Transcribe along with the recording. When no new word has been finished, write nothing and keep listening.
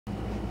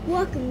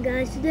Welcome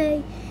guys,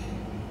 today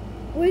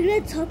we're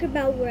going to talk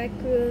about Rec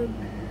Room,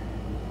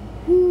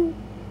 who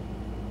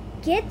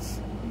gets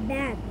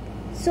banned.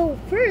 So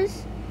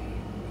first,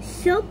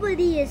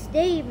 somebody's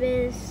name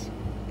is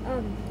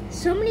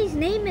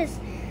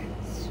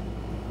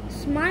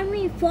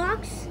Smiley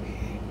Fox.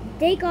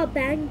 They got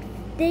banned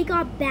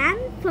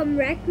from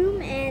Rec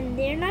Room, and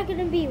they're not going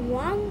to be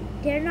wrong.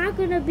 They're not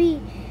going to be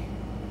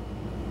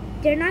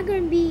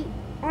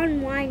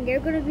online. They're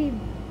going to be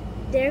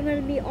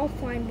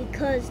offline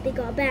because they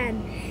got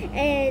banned.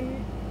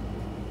 And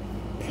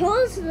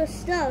pros of the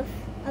stuff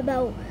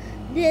about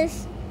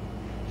this,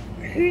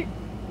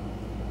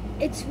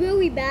 it's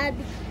really bad.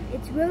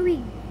 It's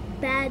really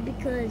bad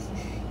because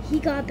he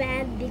got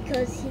banned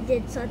because he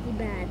did something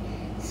bad.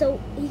 So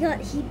he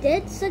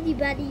did something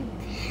bad. He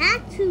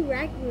hacked to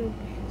Rec Room,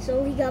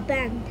 so he got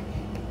banned.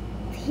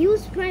 He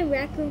was playing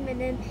Rec Room,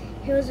 and then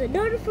there was a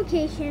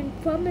notification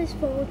from his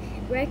phone.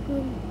 Rec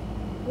Room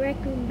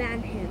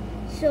banned him,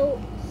 so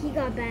he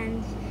got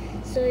banned.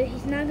 So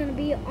he's not gonna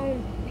be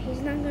online,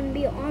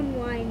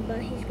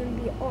 but he's gonna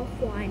be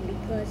offline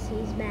because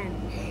he's banned.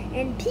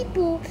 And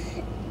people,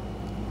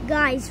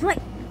 guys, like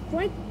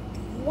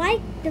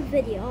the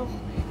video,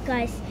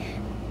 guys.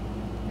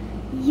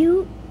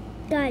 You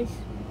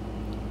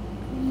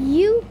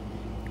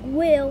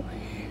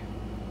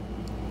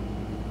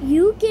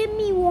give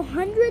me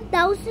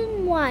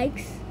 100,000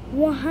 likes.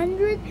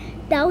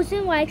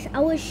 100,000 likes, I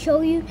will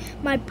show you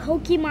my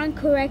Pokemon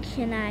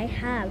collection I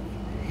have.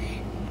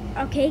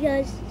 Okay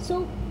guys,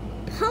 so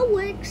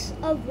publics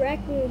of Rec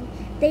Room,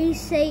 they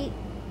say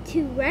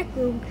to Rec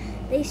Room,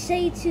 they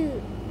say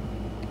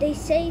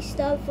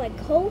stuff like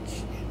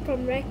coach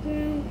from Rec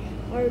Room,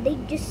 or they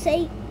just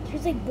say,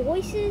 there's like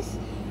voices,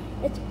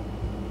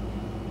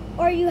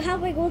 or you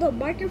have like a little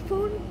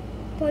microphone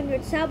on your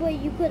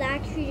tablet. You could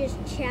actually just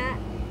chat,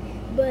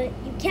 but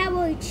you can't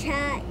really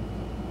chat.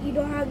 You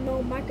don't have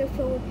no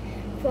microphone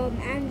from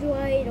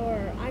Android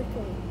or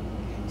iPhone.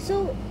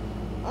 So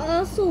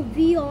also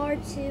VR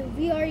too.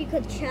 VR you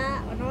could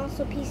chat, and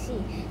also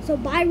PC. So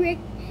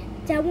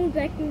download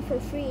Rec Room for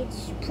free.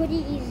 It's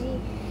pretty easy.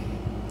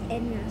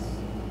 And yes,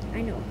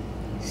 I know.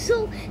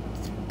 So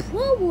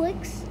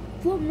publics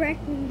from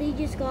Rec Room, they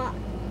just got,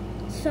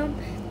 some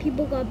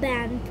people got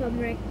banned from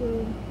Rec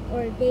Room,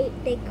 or they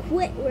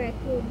quit Rec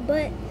Room.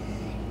 But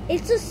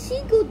it's a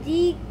single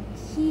D.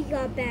 He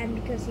got banned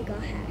because he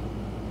got hacked.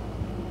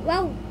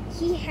 Well,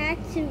 he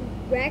hacked to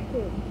Rec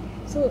Room,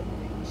 so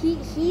he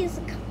is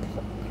a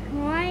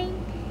crime.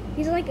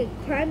 He's like a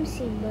crime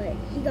scene, but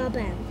he got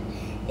banned.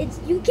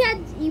 You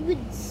can't even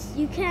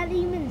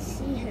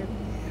see him.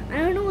 I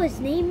don't know what his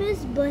name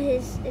is, but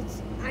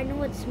I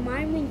know it's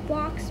Smiley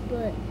Fox,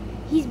 but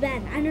he's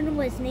banned. I don't know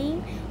what his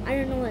name. I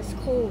don't know what his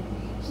code.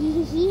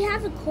 He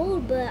has a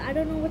code, but I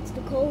don't know what's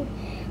the code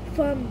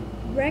from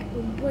Rec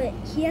Room. But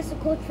he has a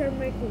code from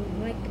Rec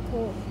Room, like the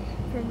code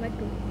from Rec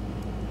Room.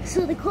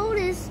 So the code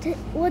is,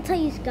 we'll tell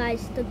you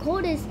guys, the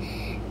code is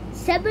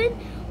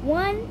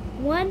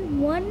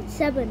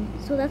 71117.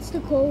 So that's the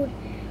code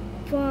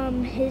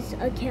from his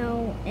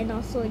account, and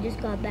also it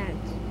just got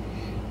banned.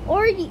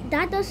 Or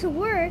that doesn't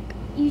work.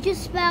 You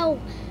just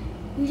spell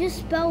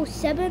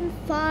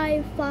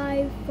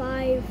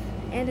 7555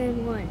 and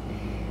then 1,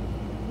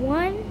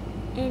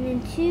 and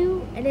then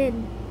 2, and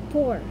then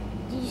 4.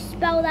 You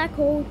spell that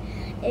code,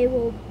 it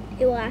will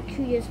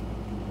actually just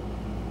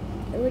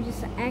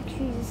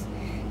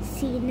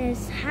seen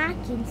as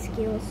hacking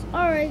skills.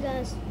 Alright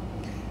guys,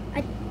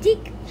 I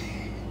think,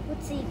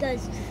 let's see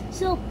guys,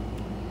 so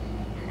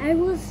I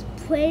was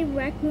playing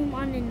Rec Room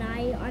on the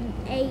night on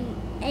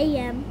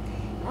AM.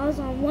 I was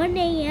on 1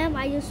 AM,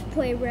 I just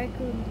played Rec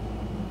Room.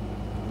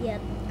 Yeah,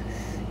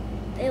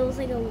 it was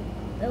like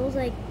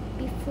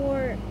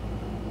before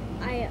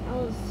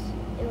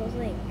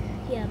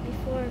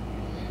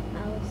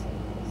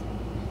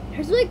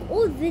there's like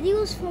old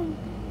videos from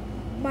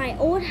my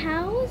old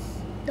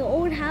house, the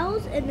old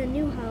house, and the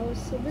new house.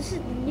 So this is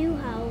the new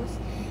house.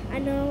 I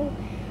know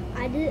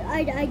I did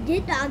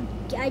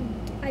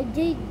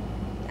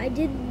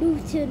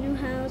move to a new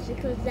house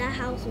because that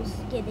house was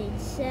getting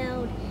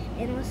sold,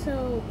 and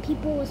also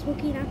people was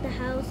looking at the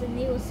house and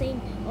they were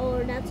saying,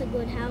 oh, that's a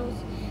good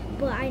house.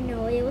 But I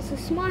know it was a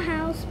small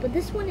house, but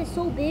this one is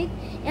so big.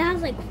 It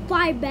has like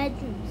 5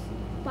 bedrooms,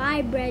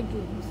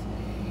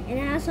 and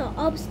it has an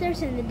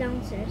upstairs and a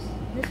downstairs.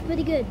 It's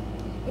pretty good.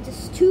 It's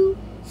a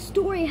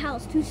two-story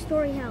house.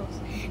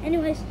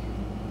 Anyways,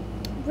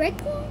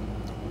 Rec Room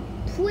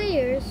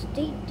players,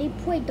 they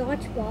play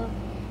dodgeball.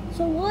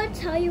 So we'll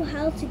tell you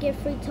how to get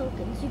free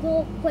tokens. You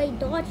go play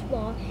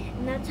dodgeball,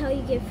 and that's how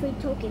you get free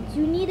tokens.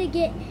 You need to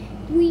get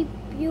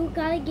you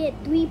gotta get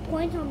 3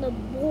 points on the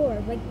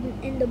board, like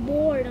in the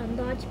board on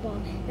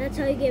dodgeball. That's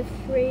how you get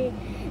free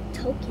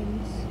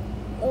tokens.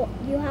 Oh,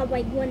 you have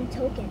like 1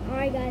 token.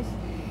 Alright guys,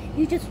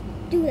 you just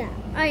do that.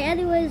 Alright,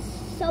 anyways,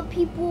 some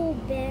people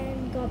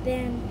got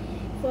banned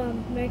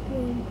from Rec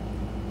Room.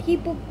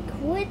 People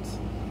quit,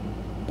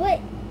 but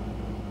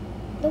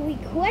the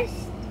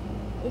request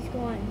is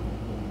gone.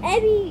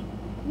 Every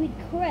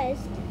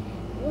request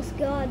was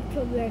God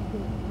from Rec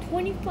Room.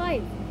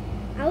 25.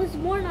 I was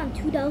born on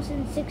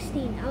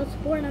 2016. I was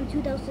born on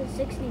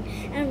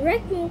 2016. And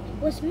Rec Room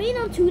was made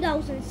on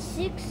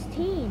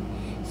 2016.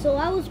 So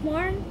I was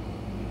born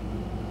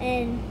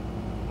and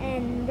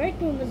Rec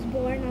Room was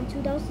born on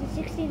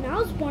 2016. I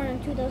was born on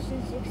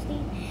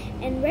 2016.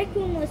 And Rec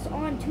Room was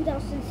on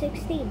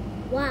 2016.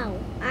 Wow.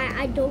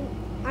 I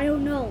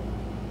don't know.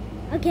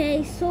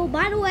 Okay, so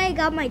by the way, I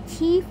got my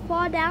teeth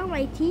fall down.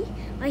 My teeth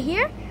right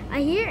here,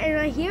 and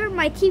right here.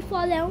 My teeth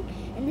fall down,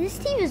 and this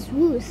teeth is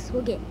loose.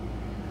 Look it.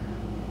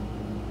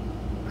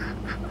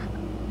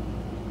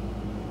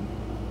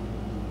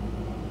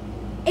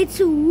 It's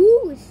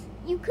loose.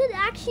 You could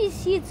actually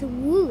see it's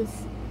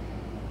loose.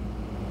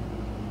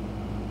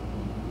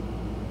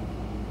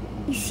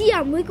 You see,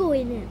 I'm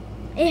wiggling it.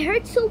 It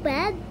hurts so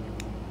bad,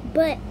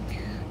 but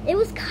it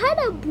was kind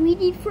of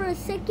bleeding for a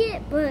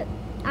second. But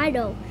I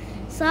know.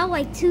 So I have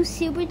like two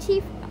silver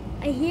teeth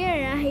here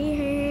and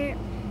here.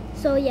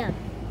 So yeah,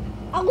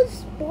 I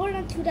was born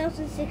on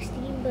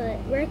 2016, but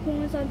Rec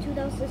Room was on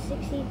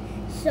 2016.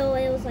 So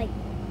it was like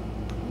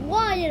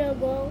 1 year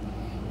ago.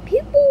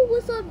 People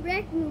was on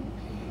Rec Room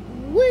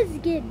was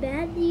get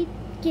banned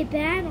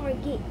or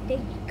they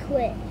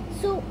quit.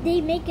 So they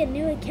make a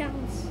new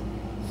accounts.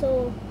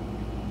 So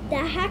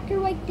that hacker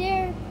right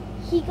there,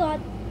 he got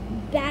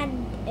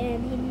banned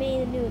and he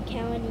made a new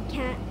account and he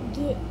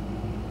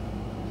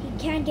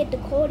can't get the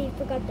code. He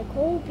forgot the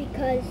code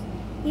because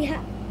he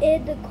had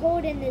the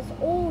code in his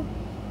old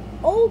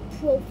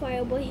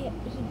profile, but he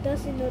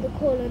doesn't know the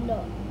code on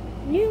the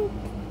new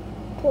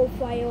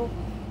profile.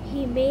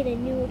 He made a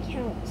new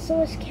account.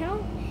 So his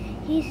account,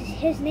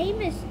 his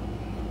name is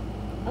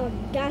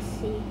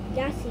Gassy,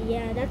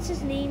 yeah, that's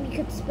his name. You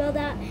could spell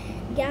that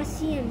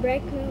Gassy and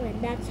Rec Room,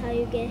 and that's how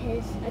you get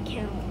his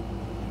account.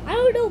 I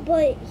don't know,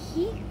 but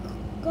he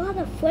got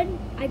a friend.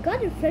 I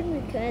got a friend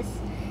request.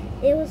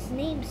 It was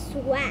named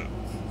Swat.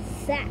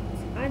 I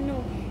don't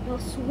know. No,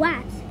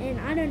 Swat. And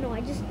I don't know.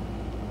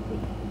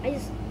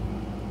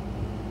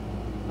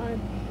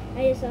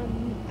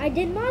 I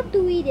did not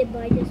delete it,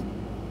 but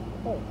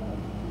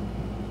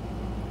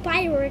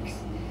fireworks.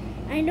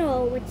 I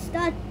know it's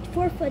not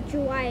 4th of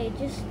July. It's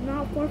just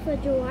not 4th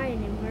of July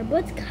anymore.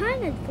 But it's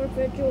kind of 4th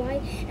of July,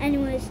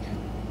 anyways.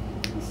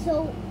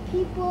 So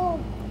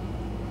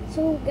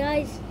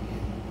guys.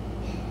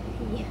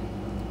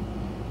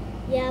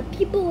 Yeah,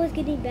 people was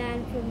getting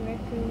banned from Rec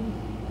Room.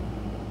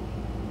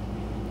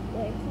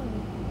 Wait, hold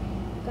on.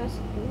 Guys,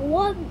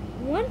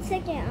 one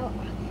second.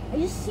 I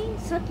just seen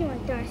something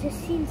like that.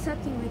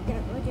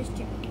 I'll just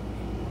check.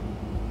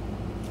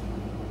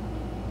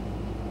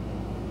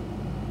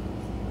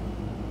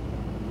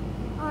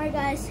 Alright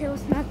guys, it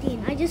was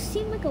nothing. I just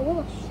seen like a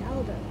little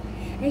shadow.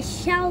 A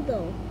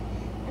shadow.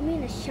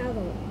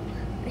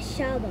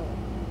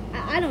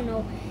 I don't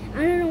know.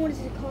 I don't know what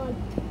it's called.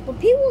 But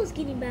people was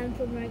getting banned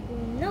from Rec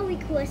Room. No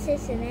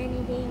requests and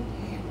anything.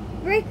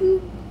 Rec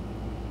Room,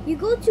 you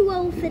go to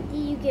level 50,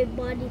 you get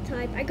body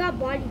type. I got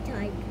body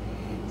type.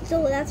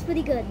 So that's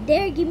pretty good.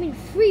 They're giving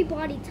free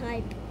body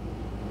type.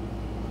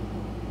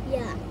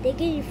 Yeah, they're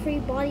getting free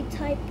body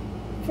type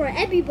for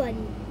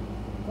everybody.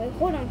 Wait,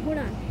 hold on.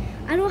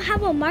 I don't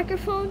have a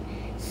microphone,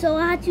 so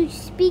I had to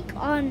speak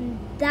on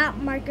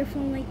that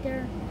microphone right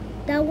there.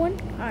 That one?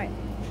 Alright.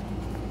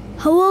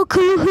 Hello,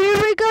 can you hear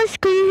me, guys?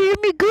 Can you hear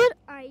me good?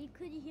 Alright, you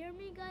could hear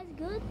me, guys,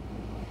 good?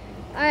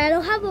 Alright, I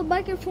don't have a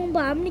microphone,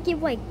 but I'm gonna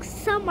give like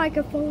some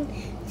microphone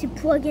to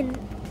plug in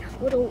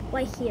little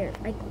right here,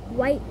 like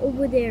right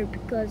over there,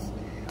 because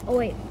oh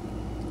wait,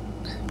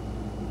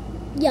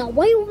 yeah,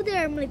 right over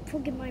there. I'm gonna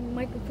plug in my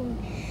microphone.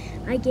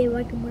 I gave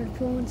like a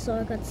microphone, so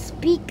I could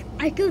speak.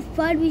 I could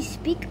finally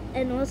speak,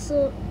 and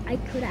also I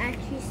could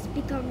actually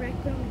speak on Rec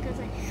Room because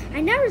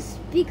I never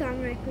speak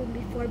on Rec Room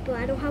before, but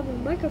I don't have a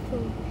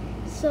microphone.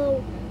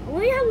 So I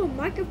only have a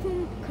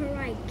microphone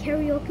like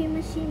karaoke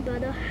machine, but I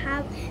don't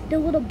have the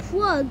little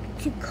plug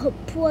to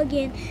plug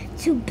in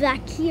to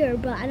back here,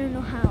 but I don't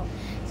know how.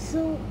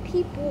 So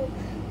people,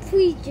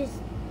 please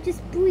just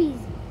please.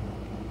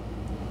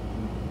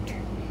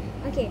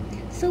 Okay,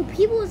 so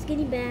people was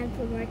getting banned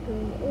from Rec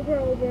Room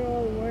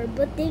over,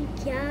 but thank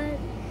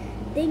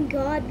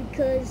God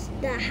because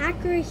the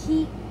hacker,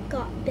 he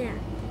got banned.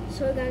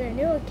 So I got a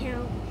new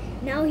account.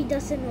 Now he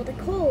doesn't know the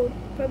code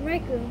from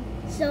Rec Room.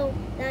 So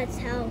that's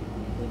how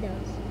he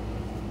does.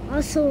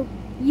 Also,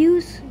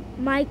 use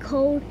my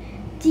code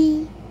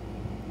D.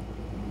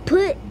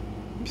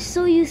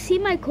 So you see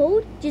my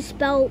code? Just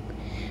spell.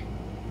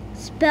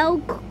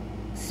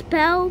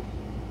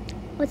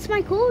 What's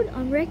my code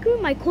on Rec Room?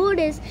 My code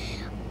is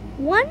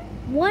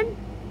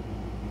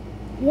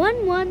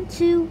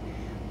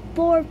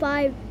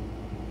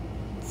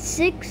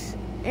 1112456,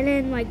 and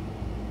then like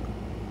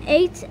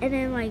 8, and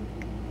then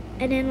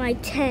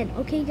like 10.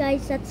 Okay,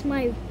 guys, that's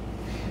my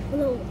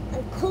little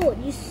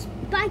code. You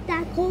spike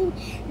that code,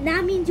 and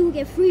that means you will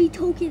get free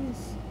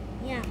tokens.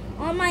 Yeah,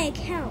 on my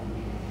account.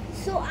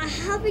 So I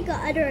have like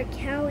another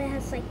account. It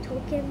has like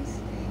tokens.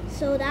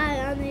 So that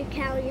on the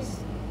account is,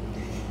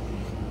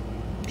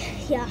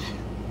 yeah.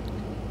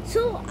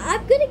 So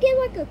I'm gonna get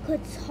like a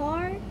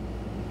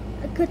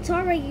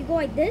guitar where you go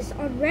like this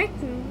on Rec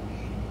Room,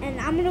 and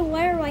I'm gonna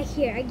wear it right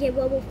here. I get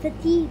level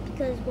 50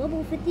 because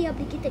level 50 I'll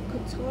be get the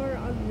guitar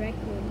on Rec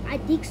Room. I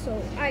think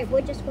so. Alright,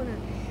 we're just gonna.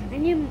 I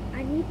need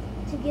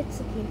to get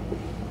something.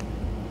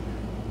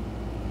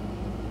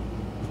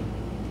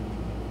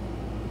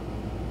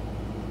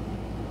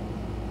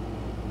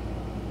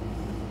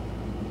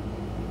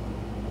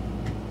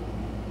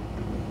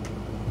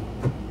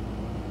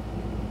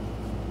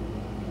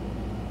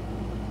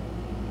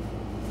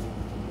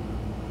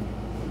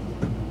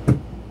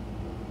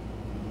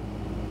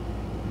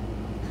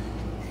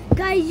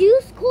 Guys,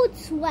 use code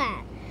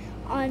SWAT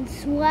on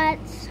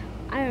Sweats.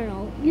 I don't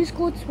know. Use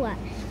code SWAT.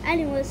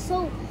 Anyway,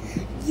 so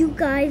you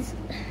guys,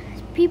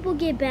 people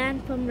get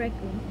banned from Rec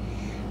Room.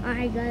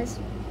 Alright, guys.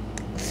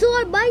 So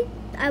I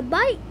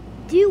might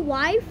do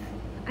wife.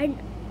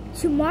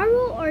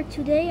 Tomorrow or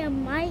today I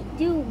might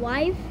do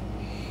wife,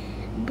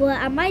 but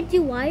I might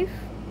do wife,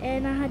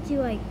 and I had to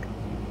like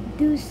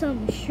do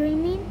some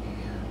streaming,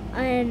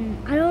 and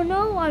I don't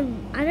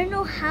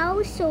know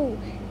how. So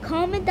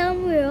comment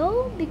down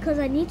below because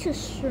I need to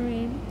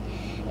stream,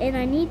 and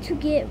I need to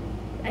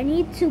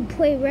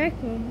play Rec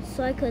Room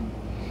so I could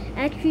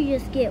actually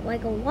just get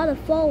like a lot of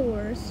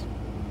followers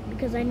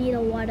because I need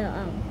a lot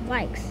of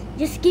likes.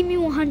 Just give me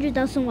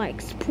 100,000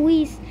 likes,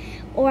 please,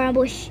 or I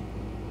will.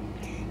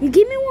 You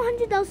give me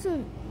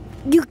 100,000.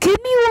 You give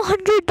me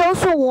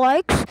 100,000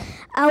 likes,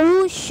 I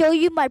will show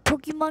you my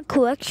Pokemon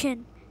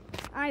collection.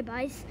 Alright,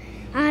 guys,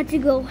 I had to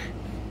go.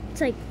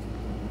 It's like,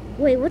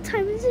 wait, what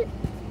time is it?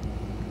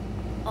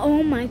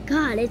 Oh my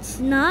God, it's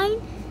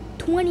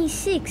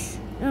 9:26.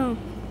 Oh,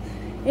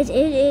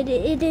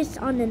 it is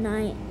on the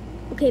night.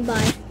 Okay,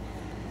 bye.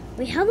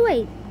 Wait, how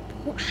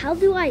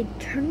do I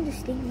turn this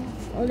thing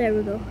off? Oh, there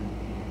we go.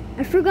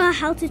 I forgot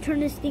how to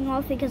turn this thing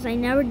off because I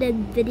never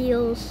did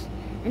videos.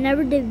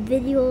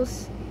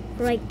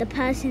 For like the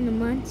past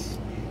months.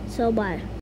 So bye.